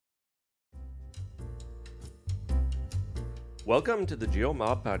Welcome to the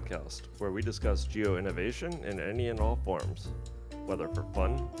GeoMob podcast, where we discuss geo innovation in any and all forms, whether for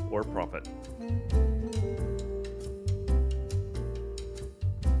fun or profit.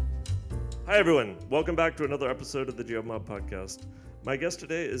 Hi everyone, welcome back to another episode of the GeoMob podcast. My guest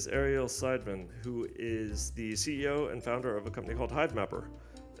today is Ariel Seidman, who is the CEO and founder of a company called Hivemapper.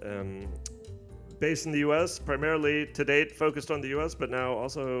 Based in the US, primarily to date focused on the US, but now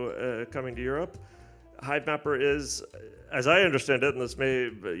also coming to Europe. Hivemapper is, as I understand it, and this may,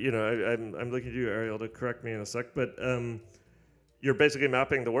 I'm looking to you, Ariel, to correct me in a sec, but you're basically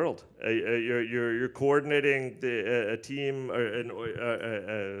mapping the world. You're coordinating a team,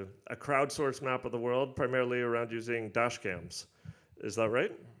 or a crowdsourced map of the world, primarily around using dash cams. Is that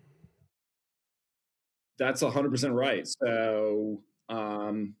right? That's 100% right. So,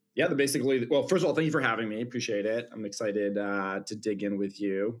 basically, well, first of all, thank you for having me. Appreciate it. I'm excited to dig in with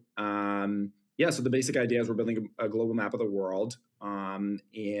you. So the basic idea is we're building a global map of the world. And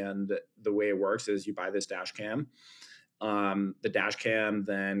the way it works is you buy this dash cam. The dash cam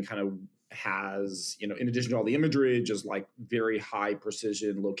then kind of has, in addition to all the imagery, just like very high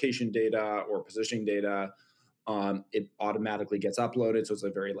precision location data or positioning data. It automatically gets uploaded. So it's a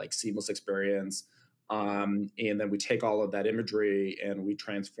very like seamless experience. And then we take all of that imagery and we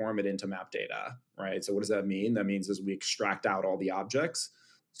transform it into map data, right? So what does that mean? That means is we extract out all the objects.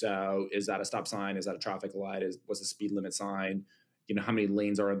 So is that a stop sign? Is that a traffic light? What's the speed limit sign? How many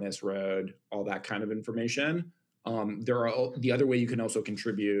lanes are on this road? All that kind of information. The other way you can also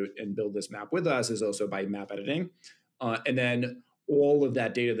contribute and build this map with us is also by map editing. And then all of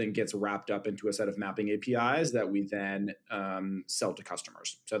that data then gets wrapped up into a set of mapping APIs that we then sell to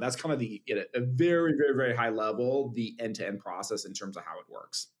customers. So that's kind of at a very, very, very high level, the end-to-end process in terms of how it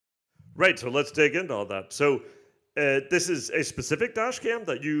works. Right, so let's dig into all that. So this is a specific dash cam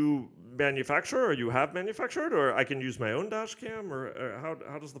that you manufacture or you have manufactured, or I can use my own dash cam, or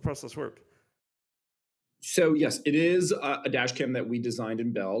how does the process work? So yes, it is a dash cam that we designed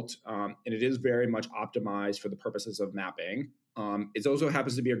and built, and it is very much optimized for the purposes of mapping. It also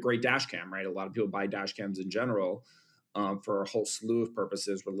happens to be a great dash cam, right? A lot of people buy dash cams in general for a whole slew of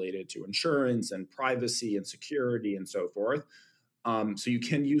purposes related to insurance and privacy and security and so forth. So you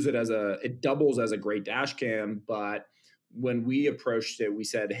can use it it doubles as a great dash cam, but when we approached it, we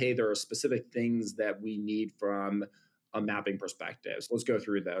said, hey, there are specific things that we need from a mapping perspective. So let's go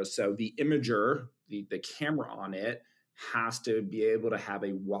through those. So the imager, the camera on it, has to be able to have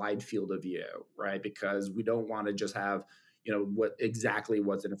a wide field of view, right? Because we don't want to just have,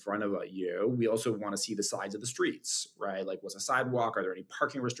 what's in front of you. We also want to see the sides of the streets, right? Like, what's a sidewalk? Are there any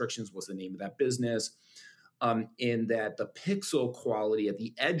parking restrictions? What's the name of that business? In that the pixel quality at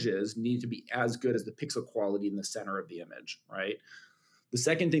the edges need to be as good as the pixel quality in the center of the image, right? The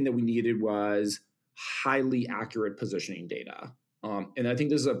second thing that we needed was highly accurate positioning data. And I think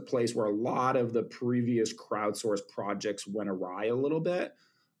this is a place where a lot of the previous crowdsourced projects went awry a little bit,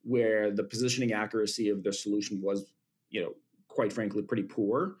 where the positioning accuracy of the solution was, quite frankly, pretty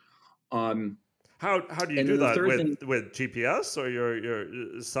poor. How do you And do then the that third thing, with GPS or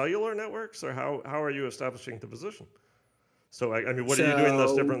your cellular networks, or how are you establishing the position? So I mean, what are you doing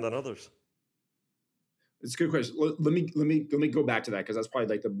that's so different than others? it's a good question. Let me go back to that because that's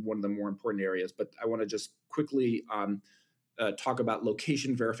probably like one of the more important areas. But I want to just quickly talk about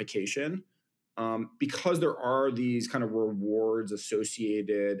location verification. Because there are these kind of rewards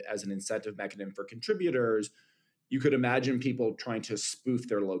associated as an incentive mechanism for contributors, you could imagine people trying to spoof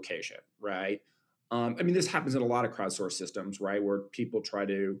their location, right? This happens in a lot of crowdsourced systems, right? Where people try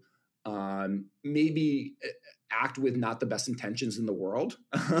to maybe act with not the best intentions in the world.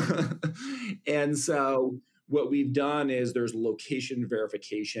 And so what we've done is there's location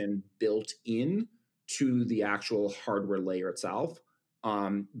verification built in to the actual hardware layer itself.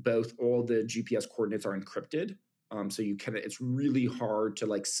 Both all the GPS coordinates are encrypted. So it's really hard to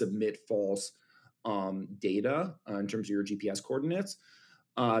like submit false data in terms of your GPS coordinates.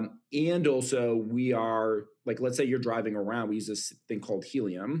 And also we are like, let's say you're driving around, we use this thing called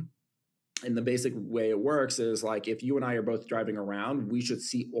Helium. And the basic way it works is like, if you and I are both driving around, we should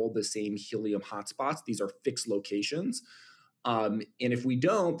see all the same Helium hotspots. These are fixed locations. And if we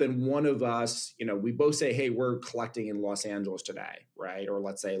don't, then one of us, we both say, hey, we're collecting in Los Angeles today, right? Or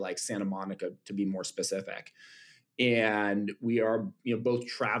let's say like Santa Monica to be more specific. And we are, both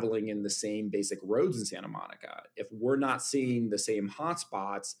traveling in the same basic roads in Santa Monica. If we're not seeing the same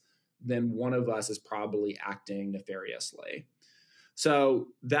hotspots, then one of us is probably acting nefariously. So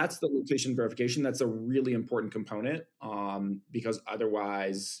that's the location verification. That's a really important component because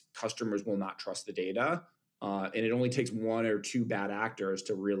otherwise customers will not trust the data. And it only takes one or two bad actors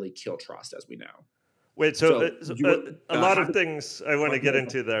to really kill trust, as we know. Wait, So you were a lot have of things I want to get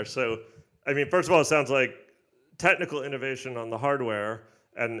into there. So, I mean, first of all, it sounds like technical innovation on the hardware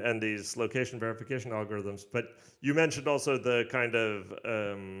and these location verification algorithms. But you mentioned also the kind of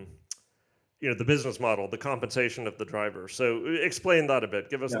the business model, the compensation of the driver. So, explain that a bit.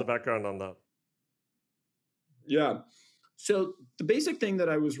 Give us yeah the background on that. yeah. So the basic thing that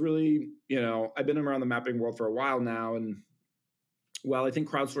I was really, I've been around the mapping world for a while now, and while I think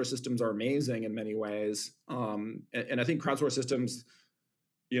crowdsourced systems are amazing in many ways, and I think crowdsourced systems,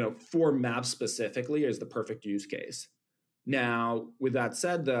 for maps specifically, is the perfect use case. Now, with that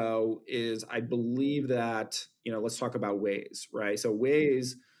said, though, is I believe that, let's talk about Waze, right? So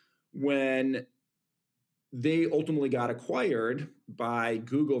Waze, when they ultimately got acquired by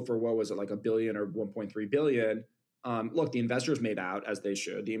Google for what was it, like a billion or 1.3 billion. Look, the investors made out as they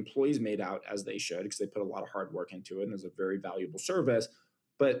should. The employees made out as they should because they put a lot of hard work into it and it's a very valuable service.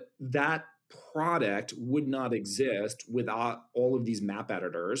 But that product would not exist without all of these map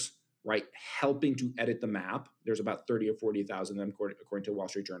editors, right? Helping to edit the map. There's about 30 or 40,000 of them, according to Wall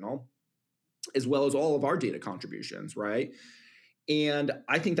Street Journal, as well as all of our data contributions, right? And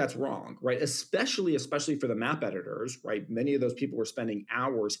I think that's wrong, right? Especially for the map editors, right? Many of those people were spending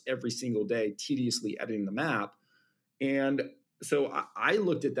hours every single day tediously editing the map. And so I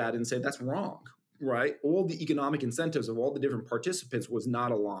looked at that and said, that's wrong, right? All the economic incentives of all the different participants was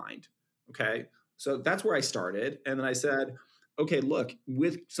not aligned. Okay. So that's where I started. And then I said, okay, look,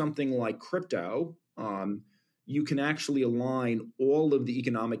 with something like crypto, you can actually align all of the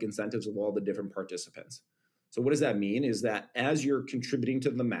economic incentives of all the different participants. So what does that mean? Is that as you're contributing to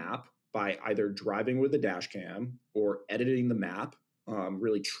the map by either driving with a dash cam or editing the map,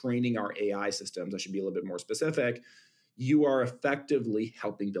 really training our AI systems, I should be a little bit more specific, you are effectively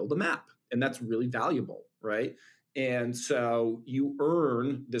helping build a map. And that's really valuable, right? And so you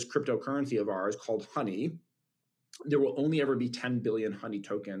earn this cryptocurrency of ours called Honey. There will only ever be 10 billion Honey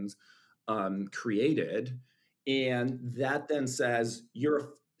tokens created. And that then says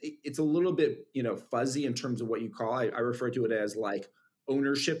it's a little bit, fuzzy in terms of what you call. I refer to it as like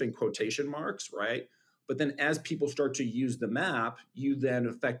ownership in quotation marks, right? But then as people start to use the map, you then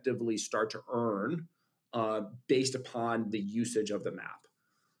effectively start to earn based upon the usage of the map.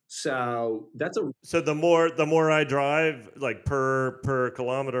 So that's a So the more I drive, like per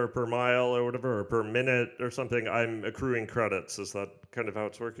kilometer, per mile, or whatever, or per minute or something, I'm accruing credits. Is that kind of how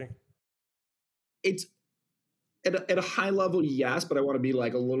it's working? it's at a high level, yes, but I want to be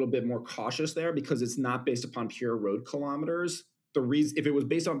like a little bit more cautious there because it's not based upon pure road kilometers. The reason, if it was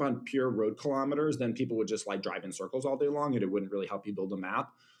based upon pure road kilometers, then people would just like drive in circles all day long, and it wouldn't really help you build a map.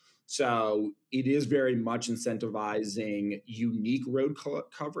 So it is very much incentivizing unique road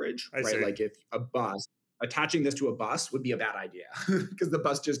coverage, I right? see. Like if a bus, attaching this to a bus would be a bad idea because the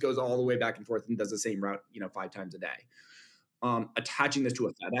bus just goes all the way back and forth and does the same route, 5 times a day. Attaching this to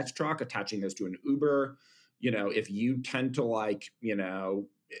a FedEx truck, attaching this to an Uber, if you tend to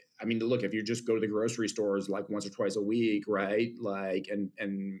I mean, look, if you just go to the grocery stores like once or twice a week, right? Like,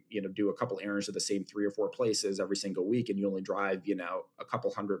 and do a couple errands to the same 3 or 4 places every single week, and you only drive, a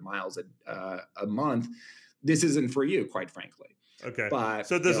couple hundred miles a month. This isn't for you, quite frankly. Okay. But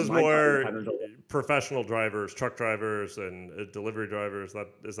So this is my driving more patterns are professional drivers, truck drivers, and delivery drivers. That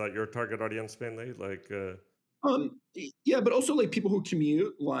is that your target audience mainly? Like, yeah, but also like people who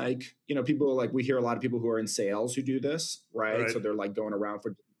commute, like, people like we hear a lot of people who are in sales who do this, right? right? So they're like going around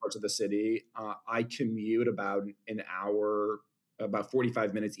for different parts of the city. I commute about an hour, about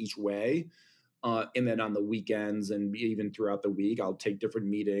 45 minutes each way. And then on the weekends and even throughout the week, I'll take different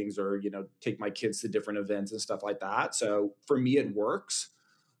meetings or, take my kids to different events and stuff like that. So for me, it works.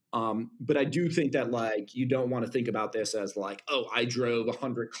 But I do think that like you don't want to think about this as like, oh, I drove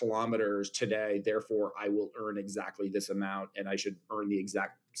 100 kilometers today, therefore I will earn exactly this amount, and I should earn the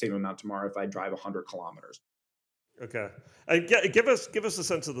exact same amount tomorrow if I drive 100 kilometers. Okay. And give us a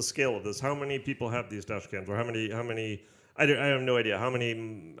sense of the scale of this. How many people have these dash cams, or how many? I have no idea. How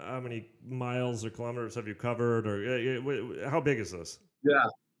many miles or kilometers have you covered, or how big is this? Yeah.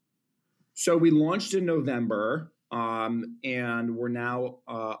 So we launched in November, and we're now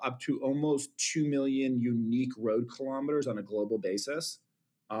up to almost 2 million unique road kilometers on a global basis,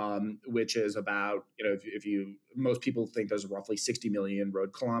 which is about, if you, most people think there's roughly 60 million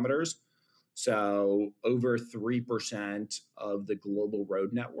road kilometers. So over 3% of the global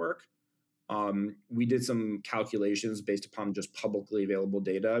road network. We did some calculations based upon just publicly available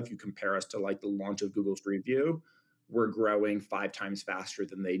data. If you compare us to like the launch of Google Street View, we're growing 5 times faster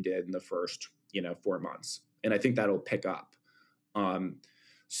than they did in the first, 4 months. And I think that'll pick up. Um,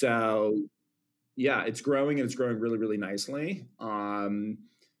 so yeah, it's growing and it's growing really, really nicely.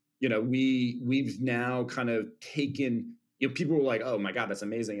 we've now kind of taken, people were like, oh my God, that's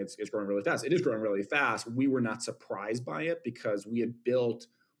amazing. It's growing really fast. It is growing really fast. We were not surprised by it because we had built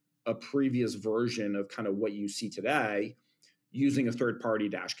a previous version of kind of what you see today using a third party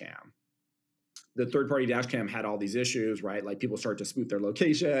dash cam. The third party dash cam had all these issues, right? Like people start to spoof their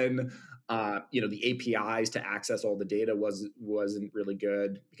location. The APIs to access all the data wasn't really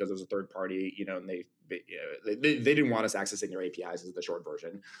good because it was a third party, and they didn't want us accessing their APIs is the short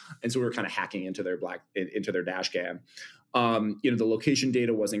version, and so we were kind of hacking into their dash cam. The location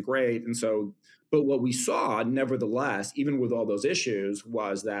data wasn't great, and so. But what we saw, nevertheless, even with all those issues,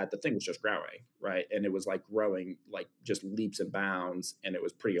 was that the thing was just growing, right? And it was like growing like just leaps and bounds, and it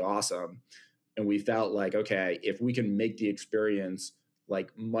was pretty awesome. And we felt like, okay, if we can make the experience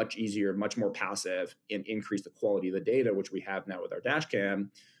like much easier, much more passive, and increase the quality of the data, which we have now with our dash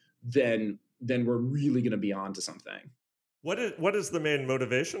cam, then we're really going to be on to something. What is the main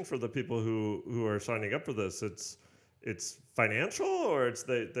motivation for the people who are signing up for this? It's financial, or it's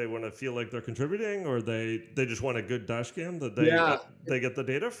they want to feel like they're contributing, or they just want a good dash cam that Yeah. they get the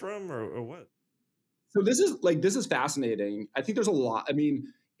data from, or what? So this is fascinating. I think there's a lot. I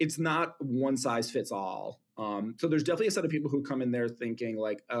mean, it's not one size fits all. So there's definitely a set of people who come in there thinking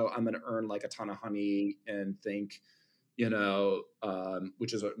like, oh, I'm going to earn like a ton of honey and think,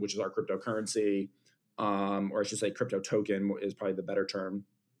 which is our cryptocurrency, or I should say, crypto token is probably the better term.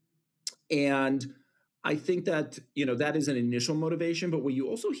 And I think that that is an initial motivation. But what you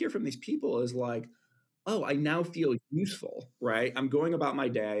also hear from these people is like, oh, I now feel useful, right? I'm going about my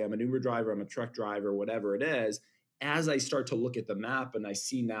day. I'm an Uber driver, I'm a truck driver, whatever it is. As I start to look at the map and I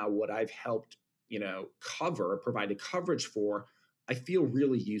see now what I've helped, provided coverage for, I feel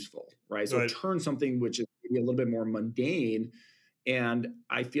really useful, right? So it Right. turns something which is maybe a little bit more mundane, and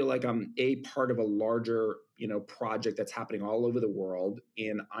I feel like I'm a part of a larger, project that's happening all over the world,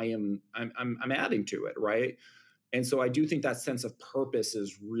 and I'm adding to it, right? And so I do think that sense of purpose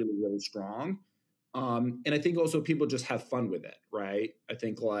is really, really strong. And I think also people just have fun with it, right? I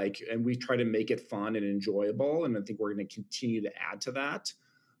think and we try to make it fun and enjoyable. And I think we're going to continue to add to that.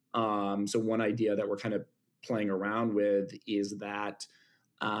 So one idea that we're kind of playing around with is that,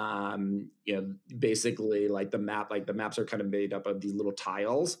 basically like the maps are kind of made up of these little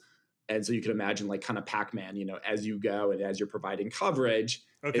tiles. And so you can imagine like kind of Pac-Man, as you go and as you're providing coverage,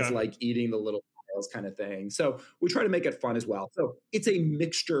 it's Okay. like eating the little tiles kind of thing. So we try to make it fun as well. So it's a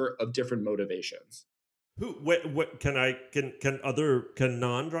mixture of different motivations. What can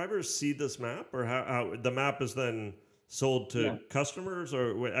non-drivers see this map, or how the map is then sold to Yeah. customers,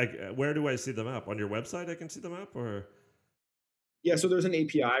 or where do I see the map on your website? I can see the map, or Yeah, so there's an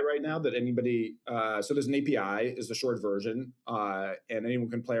API right now that anybody. So there's an API is the short version, and anyone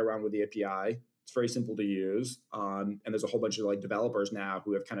can play around with the API. It's very simple to use, and there's a whole bunch of like developers now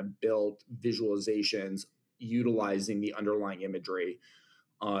who have kind of built visualizations utilizing the underlying imagery,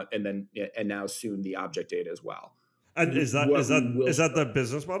 and now soon the object data as well. and is that is What we that will is that start the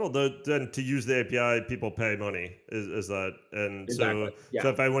business model? Then to use the API, people pay money. Is that, and exactly, so yeah,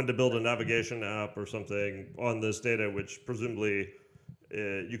 if I wanted to build a navigation app or something on this data, which presumably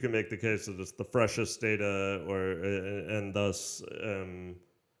you can make the case that it's the freshest data, or and thus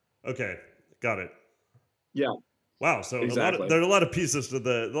okay, got it. yeah, Wow, so exactly, there are a lot of pieces to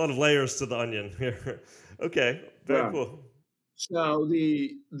a lot of layers to the onion here. Okay, very yeah. cool. So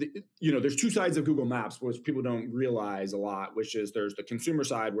there's two sides of Google Maps, which people don't realize a lot, which is there's the consumer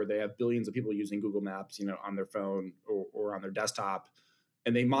side where they have billions of people using Google Maps, on their phone or on their desktop,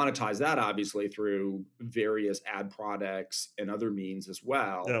 and they monetize that obviously through various ad products and other means as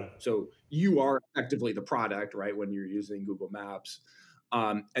well. Yeah, So you are effectively the product, right, when you're using Google Maps.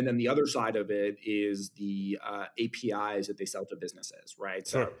 And then the other side of it is the APIs that they sell to businesses, right?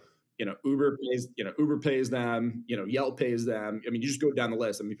 sure. So Uber pays them, Yelp pays them. I mean, you just go down the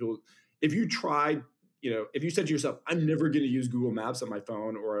list. I mean, people, if you tried, if you said to yourself, I'm never going to use Google Maps on my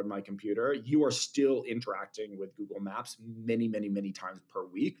phone or on my computer, you are still interacting with Google Maps many, many, many times per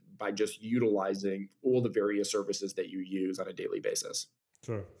week by just utilizing all the various services that you use on a daily basis.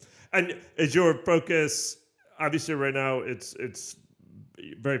 Sure. And is your focus, obviously right now it's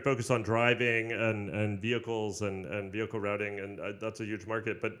very focused on driving and vehicles and vehicle routing, and that's a huge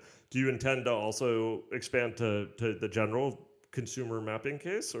market. But do you intend to also expand to the general consumer mapping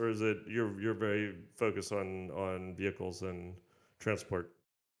case, or is it you're very focused on vehicles and transport?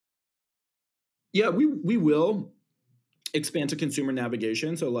 Yeah, we will expand to consumer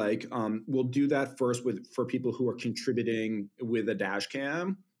navigation. So we'll do that first with for people who are contributing with a dash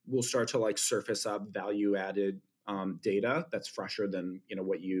cam. We'll start to like surface up value added data that's fresher than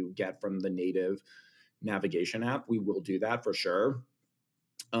what you get from the native navigation app. We will do that for sure.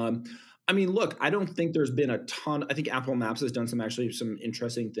 Um, I mean, look, I don't think there's been a ton. I think Apple Maps has done some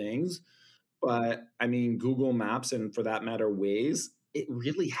interesting things, but I mean, Google Maps and for that matter, Waze, it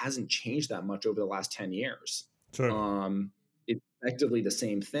really hasn't changed that much over the last 10 years. Sure. It's effectively the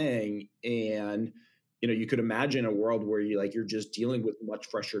same thing. And, you could imagine a world where you're just dealing with much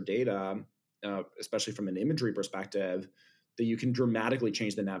fresher data, especially from an imagery perspective, that you can dramatically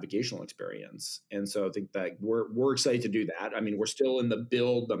change the navigational experience. And so I think that we're excited to do that. I mean, we're still in the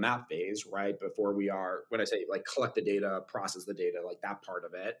build the map phase, right? Before we are, when I say like collect the data, process the data, like that part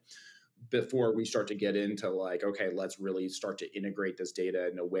of it, before we start to get into like, okay, let's really start to integrate this data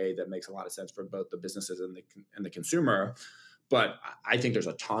in a way that makes a lot of sense for both the businesses and the consumer. But I think there's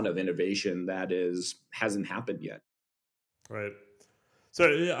a ton of innovation that hasn't happened yet. Right. So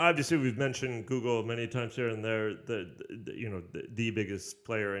yeah, obviously, we've mentioned Google many times here, and they're the biggest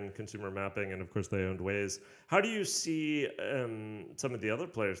player in consumer mapping, and of course they owned Waze. How do you see some of the other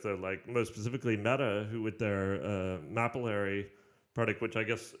players though, like most specifically Meta, who with their Mapillary product, which I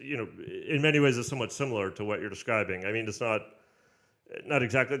guess in many ways is somewhat similar to what you're describing. I mean, it's not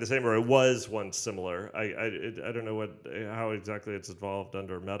exactly the same, or it was once similar. I don't know how exactly it's evolved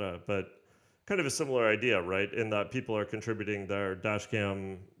under Meta, but kind of a similar idea, right? In that people are contributing their dash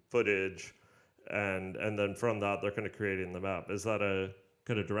cam footage, and then from that they're kind of creating the map. Is that a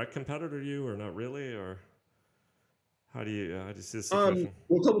kind of direct competitor to you, or not really, or how do you see the situation?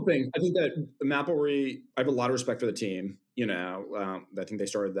 Well, a couple things. I think that Maplery, I have a lot of respect for the team. I think they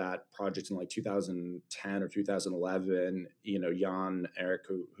started that project in like 2010 or 2011. Jan Eric,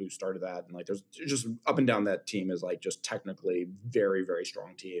 who started that, and like there's just up and down that team is like just technically very very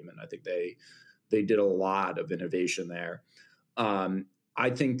strong team, and I think they did a lot of innovation there. I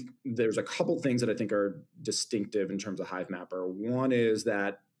think there's a couple things that I think are distinctive in terms of Hivemapper. One is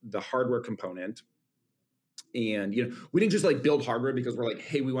that the hardware component, and we didn't just like build hardware because we're like,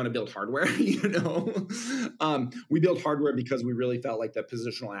 hey, we want to build hardware. We built hardware because we really felt like the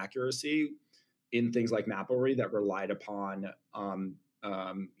positional accuracy in things like Maplery that relied upon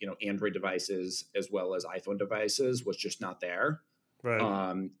Android devices as well as iPhone devices was just not there.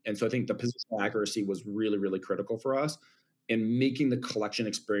 Right. And so I think the positional accuracy was really, really critical for us, and making the collection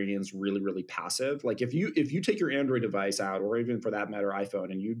experience really, really passive. Like if you take your Android device out, or even for that matter,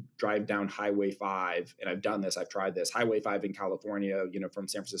 iPhone, and you drive down Highway 5, and I've done this, I've tried this, Highway 5 in California, from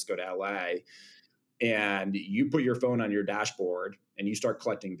San Francisco to LA, and you put your phone on your dashboard and you start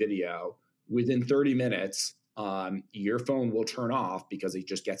collecting video, within 30 minutes, your phone will turn off because it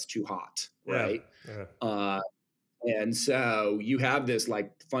just gets too hot, Yeah. right? Yeah. Uh, and so you have this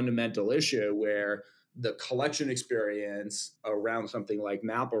like fundamental issue where the collection experience around something like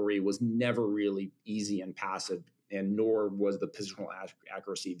Maplery was never really easy and passive, and nor was the positional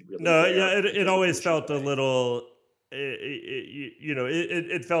accuracy really No. there Yeah. It because of the always issues felt that a I. little.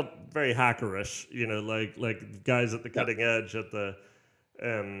 It felt very hackerish. Like guys at the Yeah. cutting edge at the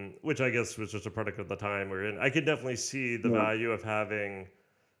which I guess was just a product of the time we're in. I could definitely see the Yeah. value of having,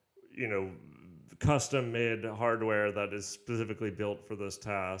 you know, custom made hardware that is specifically built for this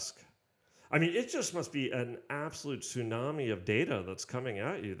task. I mean, it just must be an absolute tsunami of data that's coming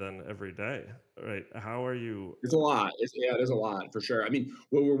at you then every day, right? How are you? It's a lot. Yeah, it is a lot for sure. I mean,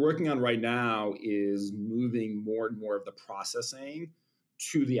 what we're working on right now is moving more and more of the processing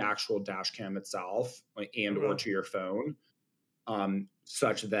to the actual dash cam itself, like, and or Okay. to your phone,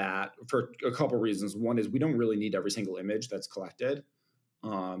 such that for a couple reasons. One is we don't really need every single image that's collected.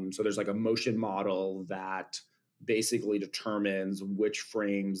 So there's like a motion model that basically determines which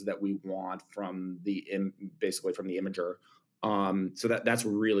frames that we want from basically from the imager. So that's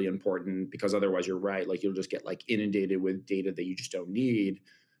really important, because otherwise you're right, like you'll just get like inundated with data that you just don't need.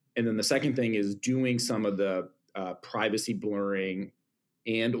 And then the second thing is doing some of the privacy blurring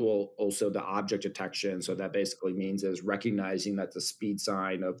and also the object detection. So that basically means is recognizing that the speed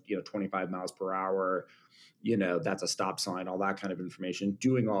sign of 25 miles per hour, that's a stop sign, all that kind of information,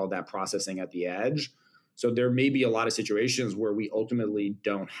 doing all of that processing at the edge. So there may be a lot of situations where we ultimately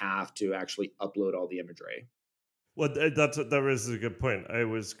don't have to actually upload all the imagery. Well, that was a good point. I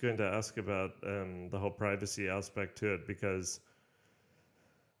was going to ask about the whole privacy aspect to it because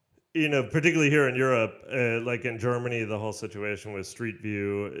particularly here in Europe, like in Germany, the whole situation with Street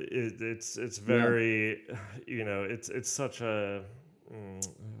View, it's Yeah. very, it's such a,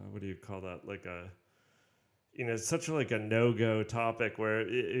 what do you call that? Like a, it's such a, like a no go topic where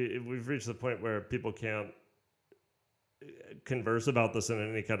we've reached the point where people can't converse about this in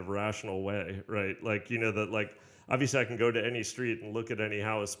any kind of rational way, right? Like, that like obviously I can go to any street and look at any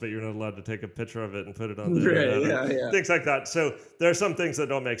house, but you're not allowed to take a picture of it and put it on the Right. internet or Yeah. Yeah. things like that. So there are some things that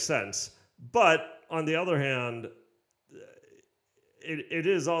don't make sense. But on the other hand, it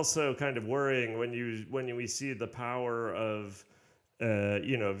is also kind of worrying when we see the power of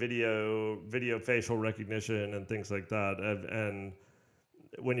video facial recognition and things like that, and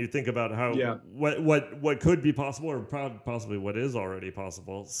when you think about how Yeah, what could be possible or possibly what is already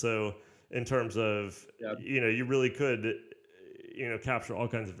possible. So in terms of yeah, you really could capture all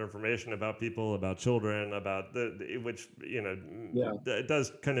kinds of information about people, about children, about which yeah, it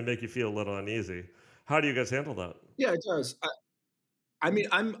does kind of make you feel a little uneasy. How do you guys handle that? yeah. It does. I mean,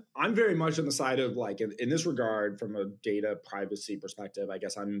 I'm very much on the side of like in this regard, from a data privacy perspective. I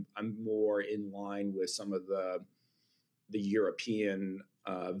guess I'm more in line with some of the European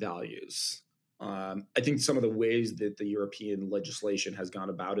values. I think some of the ways that the European legislation has gone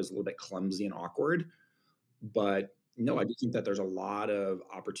about is a little bit clumsy and awkward. But no, I do think that there's a lot of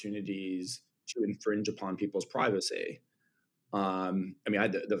opportunities to infringe upon people's privacy. I mean, I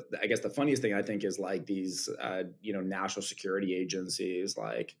guess the funniest thing I think is like these, national security agencies,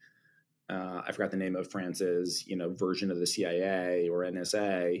 like I forgot the name of France's, version of the CIA or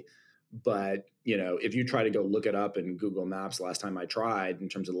NSA. But if you try to go look it up in Google Maps, last time I tried in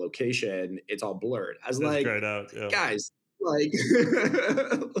terms of location, it's all blurred. I was It's like, grayed out. Yeah. guys, like,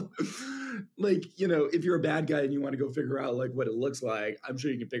 if you're a bad guy and you want to go figure out like what it looks like, I'm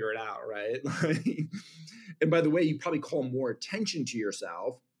sure you can figure it out, right? Like, and by the way, you probably call more attention to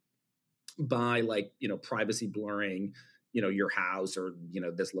yourself by like privacy blurring your house or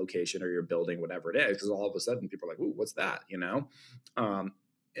this location or your building, whatever it is, because all of a sudden people are like, "Ooh, what's that?" um,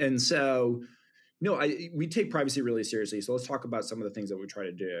 and so no, we take privacy really seriously. So let's talk about some of the things that we try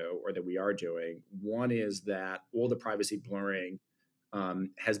to do or that we are doing. One is that all the privacy blurring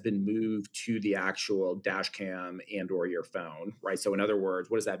has been moved to the actual dash cam and or your phone, right? So in other words,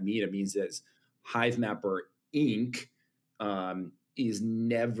 what does that mean? It means is Hivemapper Inc. Is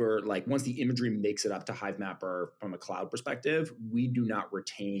never like once the imagery makes it up to Hivemapper from a cloud perspective, we do not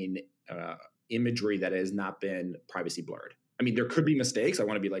retain imagery that has not been privacy blurred. I mean, there could be mistakes. I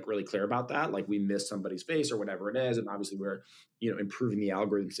want to be like really clear about that. Like we missed somebody's face or whatever it is, and obviously we're improving the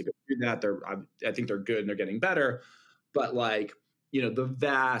algorithms to go through that. I think they're good and they're getting better, but like the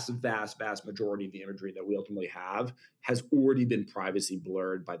vast, vast, vast majority of the imagery that we ultimately have has already been privacy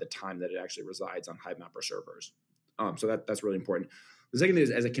blurred by the time that it actually resides on Hivemapper servers. So that's really important. The second thing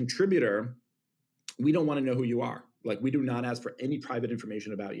is, as a contributor, we don't want to know who you are. Like, we do not ask for any private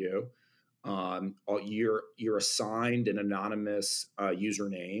information about you. You're assigned an anonymous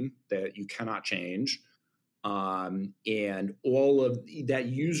username that you cannot change. And all of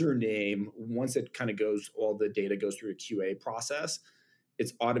that username, once it kind of goes, all the data goes through a QA process,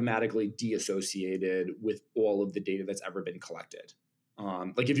 it's automatically deassociated with all of the data that's ever been collected.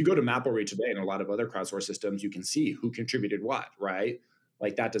 Like if you go to MapleRead today and a lot of other crowdsourced systems, you can see who contributed what, right?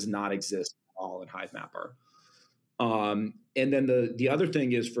 Like that does not exist at all in Hivemapper. And then the other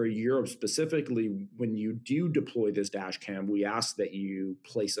thing is for Europe specifically, when you do deploy this dash cam, we ask that you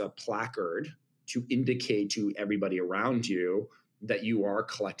place a placard to indicate to everybody around you that you are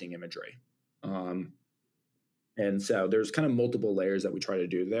collecting imagery. Um, and so there's kind of multiple layers that we try to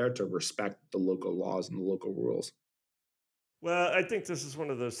do there to respect the local laws and the local rules. Well, I think this is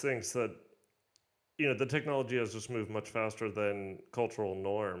one of those things that the technology has just moved much faster than cultural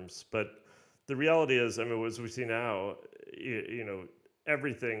norms. But the reality is, I mean, as we see now,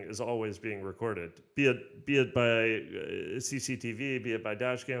 everything is always being recorded, be it by CCTV, be it by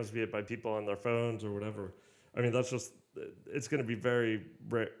dash cams, be it by people on their phones or whatever. I mean, that's just it's going to be very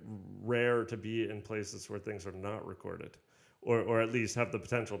rare to be in places where things are not recorded, or at least have the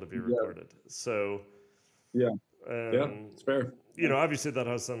potential to be Yeah, recorded. So yeah, yeah. um, It's fair. Yeah, obviously that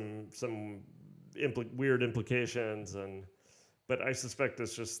has some weird implications, but I suspect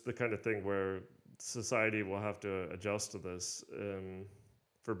it's just the kind of thing where society will have to adjust to this,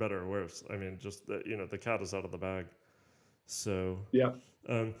 for better or worse. I mean, just the cat is out of the bag. So, yeah,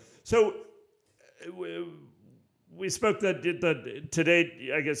 um, so w- we spoke that to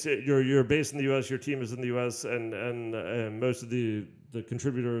date. I guess you're based in the U.S. Your team is in the U.S. and most of the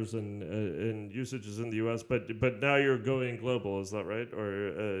contributors and usage is in the U.S. But now you're going global. Is that right?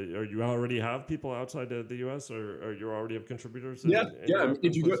 Or you already have people outside of the U.S. or you already have contributors yeah, in yeah. Europe If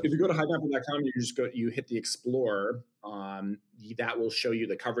and you go if places? you go to hivemapper.com, you hit the Explorer. That will show you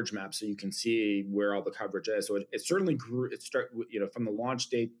the coverage map, so you can see where all the coverage is. So it certainly grew. It start from the launch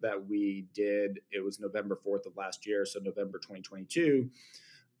date that we did. It was November 4th of last year, so November 2022.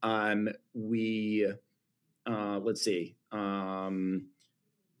 We let's see.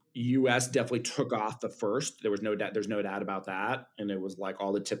 US definitely took off the first. There's no doubt about that. And it was like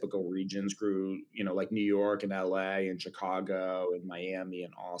all the typical regions grew, like New York and LA and Chicago and Miami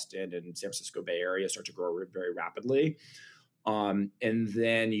and Austin and San Francisco Bay Area start to grow very rapidly. And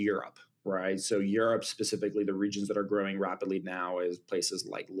then Europe, right? So Europe, specifically the regions that are growing rapidly now, is places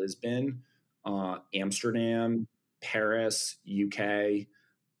like Lisbon, Amsterdam, Paris, UK,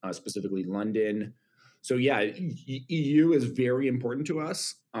 specifically London. So yeah, EU is very important to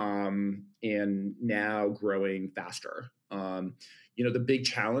us, and now growing faster. The big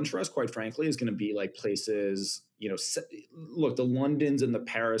challenge for us, quite frankly, is going to be like places. Look, the Londons and the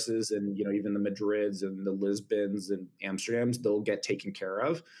Parises, and even the Madrids and the Lisbons and Amsterdams, they'll get taken care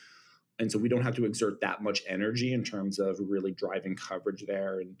of, and so we don't have to exert that much energy in terms of really driving coverage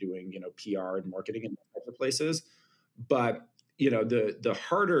there and doing PR and marketing in those types of places. But the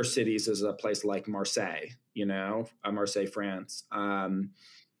harder cities is a place like Marseille, Marseille, France.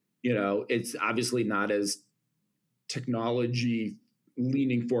 It's obviously not as technology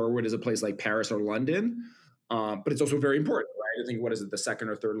leaning forward as a place like Paris or London, but it's also very important, right? I think, what is it, the second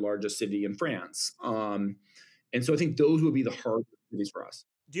or third largest city in France? And so I think those would be the hard cities for us.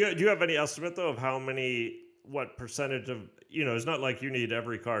 Do you have any estimate though of how many, what percentage of, it's not like you need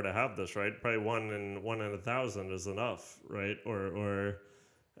every car to have this, right? Probably one in 1,000 is enough, right? Or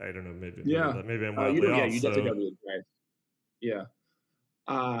I don't know, Yeah. maybe I'm wildly Yeah, off. you definitely So got to, right. Yeah.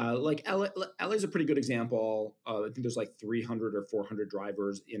 Like LA is a pretty good example. I think there's like 300 or 400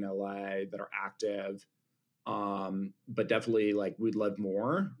 drivers in LA that are active. But definitely, like, we'd love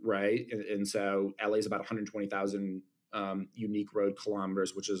more, right? And so LA is about 120,000 unique road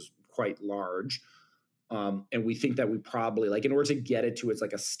kilometers, which is quite large. And we think that we probably, like, in order to get it to it's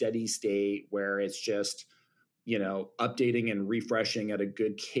like a steady state where it's just updating and refreshing at a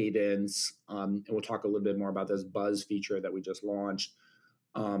good cadence. And we'll talk a little bit more about this buzz feature that we just launched.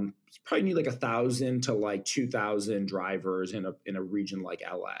 You probably need like 1,000 to like 2,000 drivers in a region like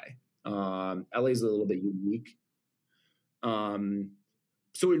LA. LA is a little bit unique. Um,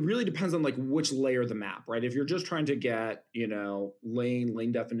 so it really depends on like which layer of the map, right? If you're just trying to get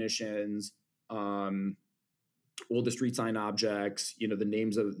lane definitions, um, all the street sign objects, the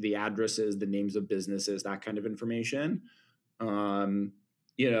names of the addresses, the names of businesses, that kind of information. Um,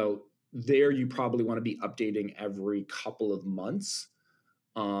 you know, there you probably want to be updating every couple of months.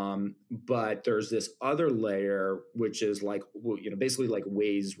 But there's this other layer, which is like, basically like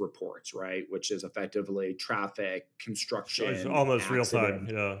Waze reports, right? Which is effectively traffic, it's construction, almost real time.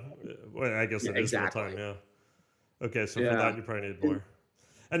 accident. Yeah. Well, I guess Yeah, it is real time. exactly. Yeah. Okay. So for that, Yeah. you probably need And, more.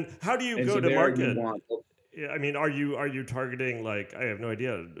 And how do you and go so to there you market? want, Yeah, I mean, are you targeting, like, I have no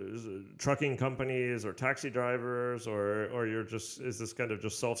idea, trucking companies or taxi drivers, or you're just, is this kind of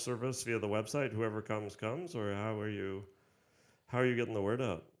just self service via the website? Whoever comes, or how are you getting the word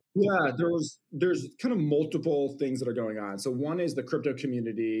out? yeah, there's kind of multiple things that are going on. So one is the crypto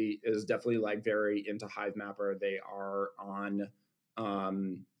community is definitely like very into Hivemapper. They are on,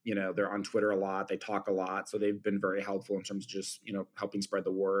 they're on Twitter a lot. They talk a lot, so they've been very helpful in terms of just helping spread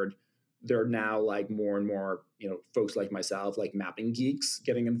the word. There are now like more and more folks like myself, like mapping geeks,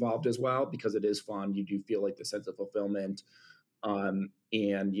 getting involved as well, because it is fun. You do feel like the sense of fulfillment. And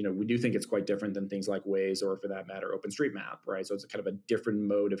we do think it's quite different than things like Waze, or for that matter, OpenStreetMap, right? So it's a kind of a different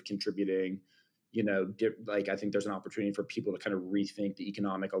mode of contributing. Like, I think there's an opportunity for people to kind of rethink the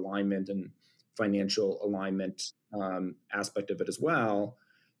economic alignment and financial alignment aspect of it as well.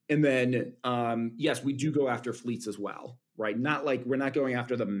 And then, yes, we do go after fleets as well, right? Not like, we're not going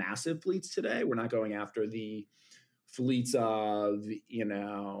after the massive fleets today. We're not going after the fleets of,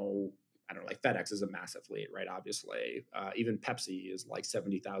 I don't know, like FedEx is a massive fleet, right? Obviously, even Pepsi is like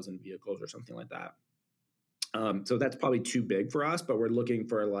 70,000 vehicles or something like that. So that's probably too big for us, but we're looking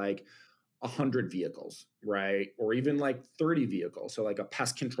for like 100 vehicles, right? Or even like 30 vehicles. So like a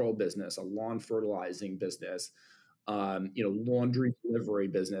pest control business, a lawn fertilizing business, laundry delivery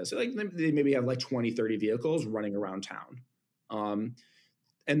business. So like they maybe have like 20, 30 vehicles running around town.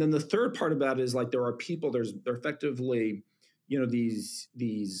 And then the third part about it is like there are people, they're effectively,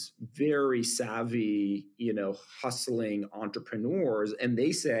 these very savvy, hustling entrepreneurs, and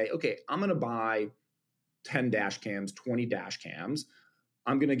they say, okay, I'm going to buy 10 dash cams, 20 dash cams.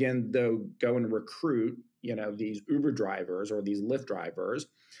 I'm going to, again, though, go and recruit, these Uber drivers or these Lyft drivers,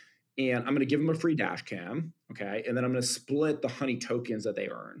 and I'm going to give them a free dash cam. Okay. And then I'm going to split the honey tokens that they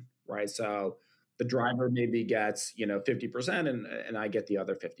earn. Right. So the driver maybe gets, 50%, and I get the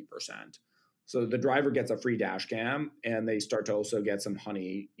other 50%. So the driver gets a free dash cam, and they start to also get some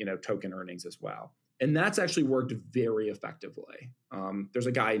honey, token earnings as well. And that's actually worked very effectively. There's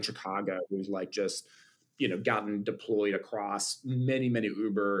a guy in Chicago who's like just, gotten deployed across many, many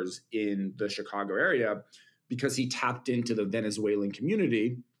Ubers in the Chicago area because he tapped into the Venezuelan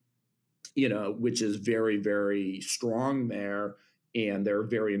community, which is very, very strong there. And they're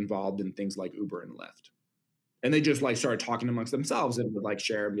very involved in things like Uber and Lyft. And they just like started talking amongst themselves and would like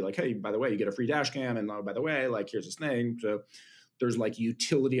share and be like, hey, by the way, you get a free dash cam. And oh, by the way, like here's this thing. So there's like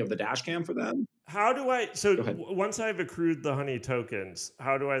utility of the dash cam for them. How do I so Go ahead. once I've accrued the honey tokens,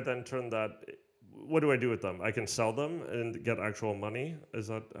 how do I then turn that what do I do with them? I can sell them and get actual money? Is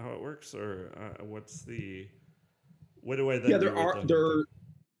that how it works? Or what's the what do I Yeah, then do with the honey token? there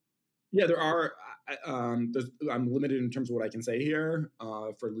Yeah, there are. I'm limited in terms of what I can say here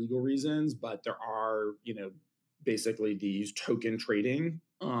for legal reasons, but there are, basically these token trading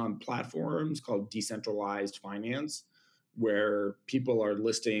platforms called decentralized finance, where people are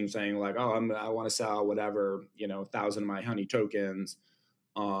listing saying like, "Oh, I want to sell whatever, 1,000 of my honey tokens,"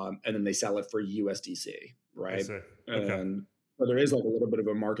 and then they sell it for USDC, I right? see. Okay. And so there is like a little bit of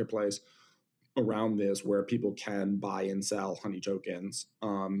a marketplace around this where people can buy and sell honey tokens.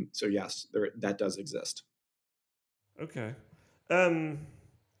 So yes, that does exist. Okay. Um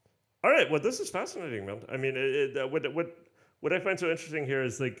all right. Well, this is fascinating, man. I mean, what I find so interesting here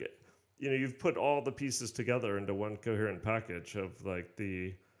is like, you've put all the pieces together into one coherent package of like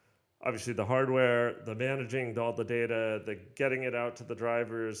the obviously the hardware, the managing all the data, the getting it out to the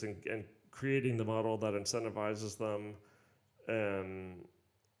drivers, and creating the model that incentivizes them. Um,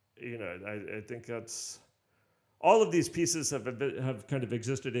 I think that's all of these pieces have kind of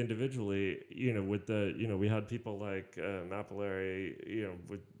existed individually. With the we had people like Mapillary,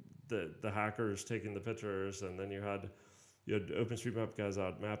 with the hackers taking the pictures, and then you had OpenStreetMap guys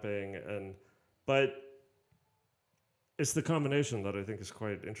out mapping, but it's the combination that I think is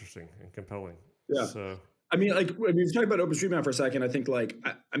quite interesting and compelling. Yeah. So I mean, like, when we talk about OpenStreetMap for a second, I think, like,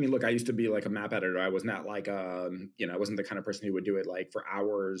 I mean, look, I used to be like a map editor. I was not like, I wasn't the kind of person who would do it like for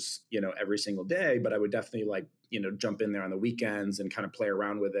hours, every single day, but I would definitely like, jump in there on the weekends and kind of play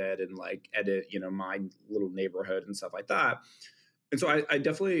around with it and like edit, my little neighborhood and stuff like that. And so I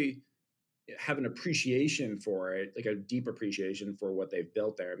definitely have an appreciation for it, like a deep appreciation for what they've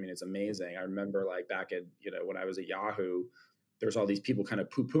built there. I mean, it's amazing. I remember like back at, when I was at Yahoo, there's all these people kind of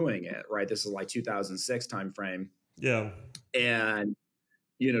poo-pooing it, right? This is like 2006 timeframe. yeah, And,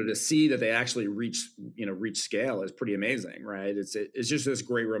 to see that they actually reach scale is pretty amazing, right? It's just this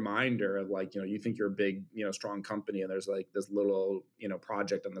great reminder of like, you think you're a big, strong company and there's like this little,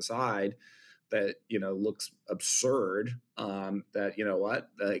 project on the side that looks absurd. That what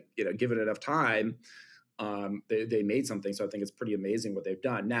like given enough time, they made something. So I think it's pretty amazing what they've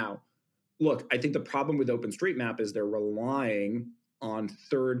done. Now, look, I think the problem with OpenStreetMap is they're relying on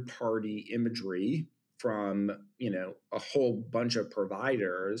third party imagery from a whole bunch of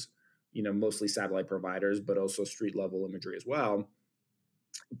providers, mostly satellite providers, but also street level imagery as well.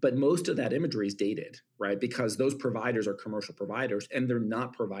 But most of that imagery is dated, right? Because those providers are commercial providers and they're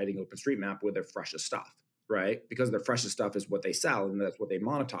not providing OpenStreetMap with their freshest stuff, right? Because their freshest stuff is what they sell and that's what they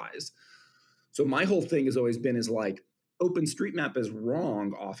monetize. So my whole thing has always been is like OpenStreetMap is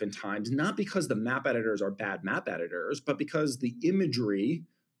wrong oftentimes, not because the map editors are bad map editors, but because the imagery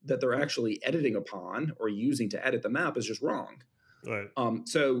that they're actually editing upon or using to edit the map is just wrong. right.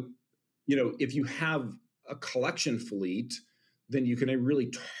 So, if you have a collection fleet, then you can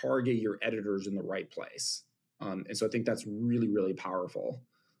really target your editors in the right place. And so I think that's really, really powerful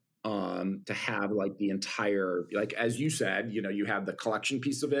to have like the entire, like, as you said, you have the collection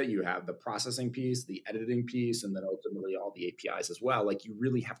piece of it, you have the processing piece, the editing piece, and then ultimately all the APIs as well. Like, you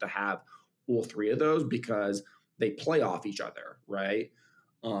really have to have all three of those because they play off each other, right?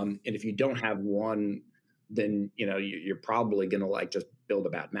 And if you don't have one, then you're probably going to like just build a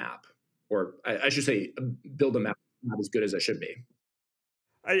bad map, or I should say, build a map not as good as it should be.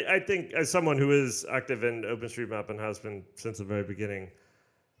 I think as someone who is active in OpenStreetMap and has been since the very beginning,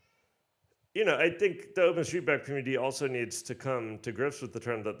 I think the OpenStreetMap community also needs to come to grips with the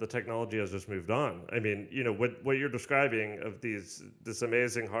term that the technology has just moved on. I mean, what you're describing of this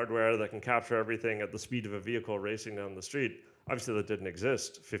amazing hardware that can capture everything at the speed of a vehicle racing down the street. Obviously, that didn't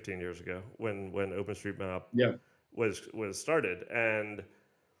exist 15 years ago when OpenStreetMap Yeah, was started, and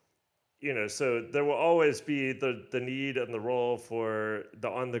so there will always be the need and the role for the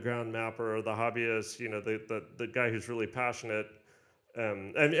on the ground mapper or the hobbyist, the guy who's really passionate.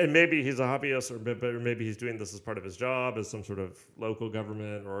 And maybe he's a hobbyist, or maybe he's doing this as part of his job as some sort of local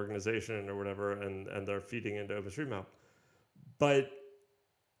government or organization or whatever, and they're feeding into OpenStreetMap. But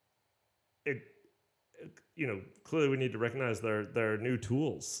it, clearly we need to recognize there are new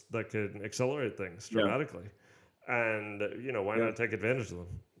tools that can accelerate things yeah, dramatically, and why yeah, not take advantage of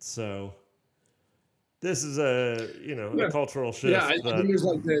them? So this is a yeah, cultural yeah. shift I think that there's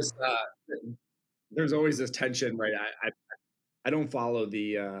like this. There's always this tension, right? I don't follow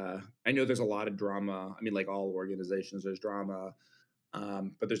the. I know there's a lot of drama. I mean, like all organizations, there's drama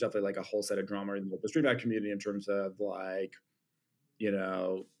But there's definitely like a whole set of drama in the OpenStreetMap community in terms of like,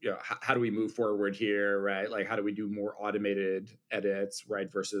 how do we move forward here, right? Like, how do we do more automated edits,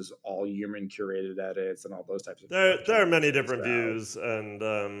 right, versus all human curated edits and all those types of There are many challenges. different So views,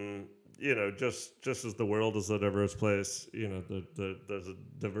 and just as the world is a diverse place, there's a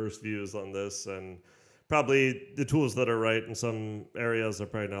diverse views on this, and probably the tools that are right in some areas are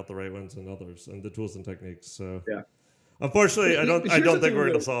probably not the right ones in others, and the tools and techniques. So, yeah, unfortunately, I here's don't the think thing we're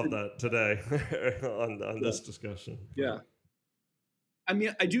going to with solve that today on yeah, this discussion. But yeah. I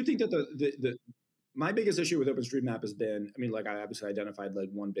mean, I do think that the my biggest issue with OpenStreetMap has been, I mean, like I obviously identified like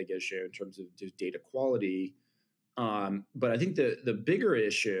one big issue in terms of just data quality. But I think the bigger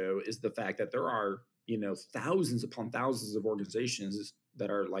issue is the fact that there are, thousands upon thousands of organizations that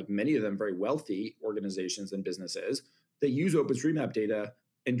are like many of them very wealthy organizations and businesses that use OpenStreetMap data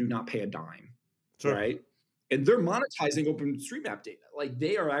and do not pay a dime, sure, right? And they're monetizing OpenStreetMap data. Like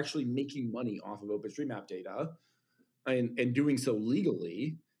they are actually making money off of OpenStreetMap data and doing so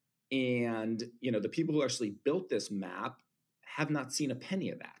legally. And the people who actually built this map have not seen a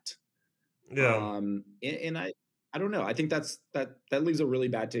penny of that. yeah. And I don't know. I think that leaves a really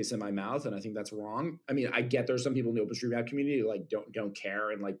bad taste in my mouth, and I think that's wrong. I mean, I get there's some people in the OpenStreetMap community who, like don't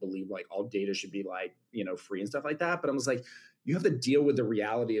care and like believe like all data should be like free and stuff like that. But I'm just like, you have to deal with the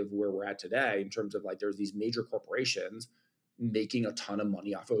reality of where we're at today in terms of like there's these major corporations making a ton of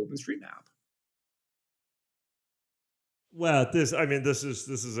money off of OpenStreetMap. Well, this is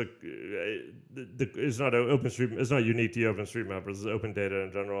it's not OpenStreet. It's not unique to OpenStreetMap. It's open data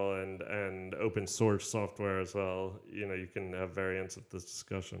in general and open source software as well. You can have variants of this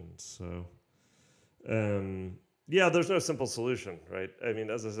discussion. So, yeah, there's no simple solution, right? I mean,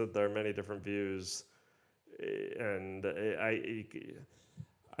 as I said, there are many different views, and I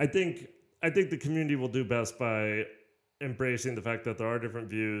think I think the community will do best by embracing the fact that there are different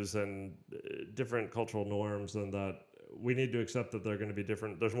views and different cultural norms, and that we need to accept that they're going to be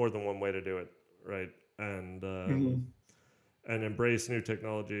different. There's more than one way to do it, right? And Mhm. embrace new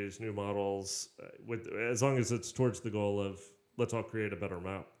technologies, new models, with as long as it's towards the goal of let's all create a better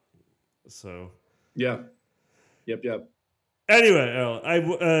map. So Yeah. Yep. Yep. anyway,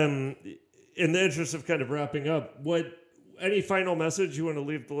 in the interest of kind of wrapping up, what any final message you want to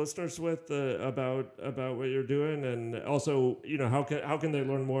leave the listeners with about what you're doing, and also how can they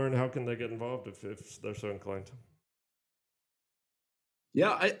learn more and how can they get involved if they're so inclined?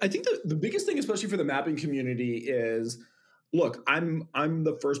 Yeah, I think the biggest thing, especially for the mapping community, is look. I'm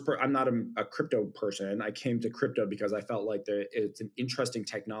the first person. I'm not a crypto person. I came to crypto because I felt like it's an interesting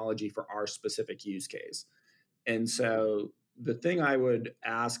technology for our specific use case. And so the thing I would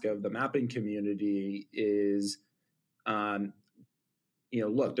ask of the mapping community is, um,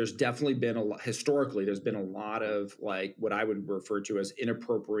 look, there's definitely been a lot historically. There's been a lot of like what I would refer to as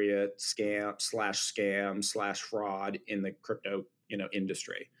inappropriate scam slash fraud in the crypto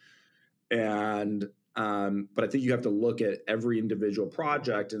industry. And but I think you have to look at every individual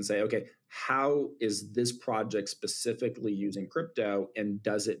project and say, okay, how is this project specifically using crypto, and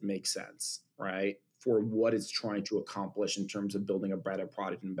does it make sense, right, for what it's trying to accomplish in terms of building a better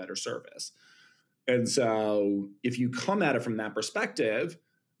product and better service. And so if you come at it from that perspective,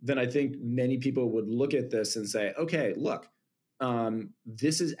 then I think many people would look at this and say, okay, look,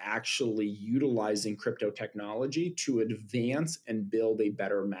 this is actually utilizing crypto technology to advance and build a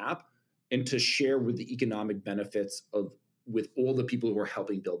better map and to share with the economic benefits of with all the people who are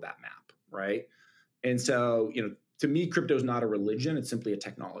helping build that map, right? And so, to me, crypto is not a religion; it's simply a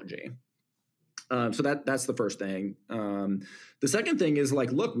technology. So that's the first thing. The second thing is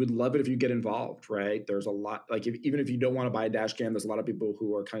like, look, we'd love it if you get involved, right? There's a lot, like even if you don't want to buy a dash cam, there's a lot of people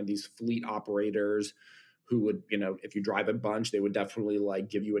who are kind of these fleet operators who would, if you drive a bunch, they would definitely like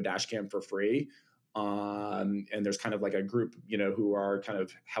give you a dash cam for free. And there's kind of like a group, who are kind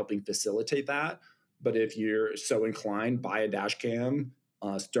of helping facilitate that. But if you're so inclined, buy a dash cam,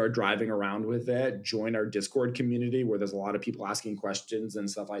 start driving around with it, join our Discord community where there's a lot of people asking questions and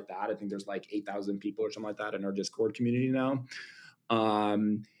stuff like that. I think there's like 8,000 people or something like that in our Discord community now.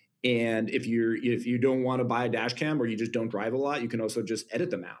 Um, and if you don't want to buy a dash cam or you just don't drive a lot, you can also just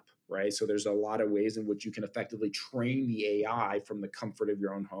edit the map, right? So there's a lot of ways in which you can effectively train the AI from the comfort of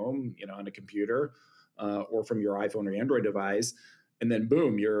your own home, on a computer, or from your iPhone or Android device. And then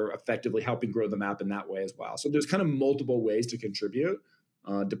boom, you're effectively helping grow the map in that way as well. So there's kind of multiple ways to contribute,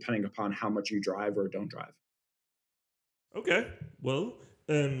 depending upon how much you drive or don't drive. Okay, well,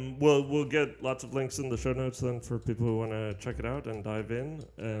 we'll get lots of links in the show notes then for people who want to check it out and dive in.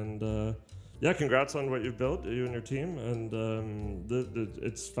 And yeah, congrats on what you've built, you and your team. And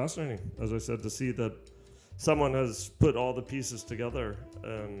it's fascinating, as I said, to someone has put all the pieces together.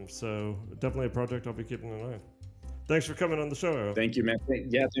 So definitely a project I'll be keeping an eye on. Thanks for coming on the show, Ariel. Thank you, man.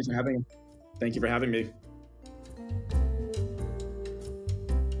 Yeah, thanks for having me. Thank you for having me.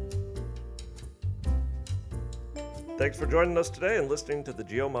 Thanks for joining us today and listening to the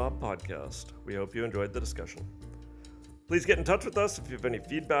GeoMob podcast. We hope you enjoyed the discussion. Please get in touch with us if you have any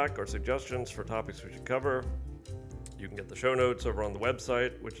feedback or suggestions for topics we should cover. You can get the show notes over on the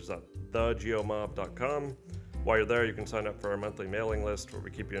website, which is at thegeomob.com. While you're there, you can sign up for our monthly mailing list where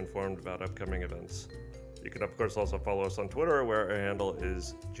we keep you informed about upcoming events. You can, of course, also follow us on Twitter, where our handle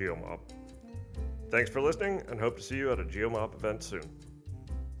is GeoMob. Thanks for listening, and hope to see you at a GeoMob event soon.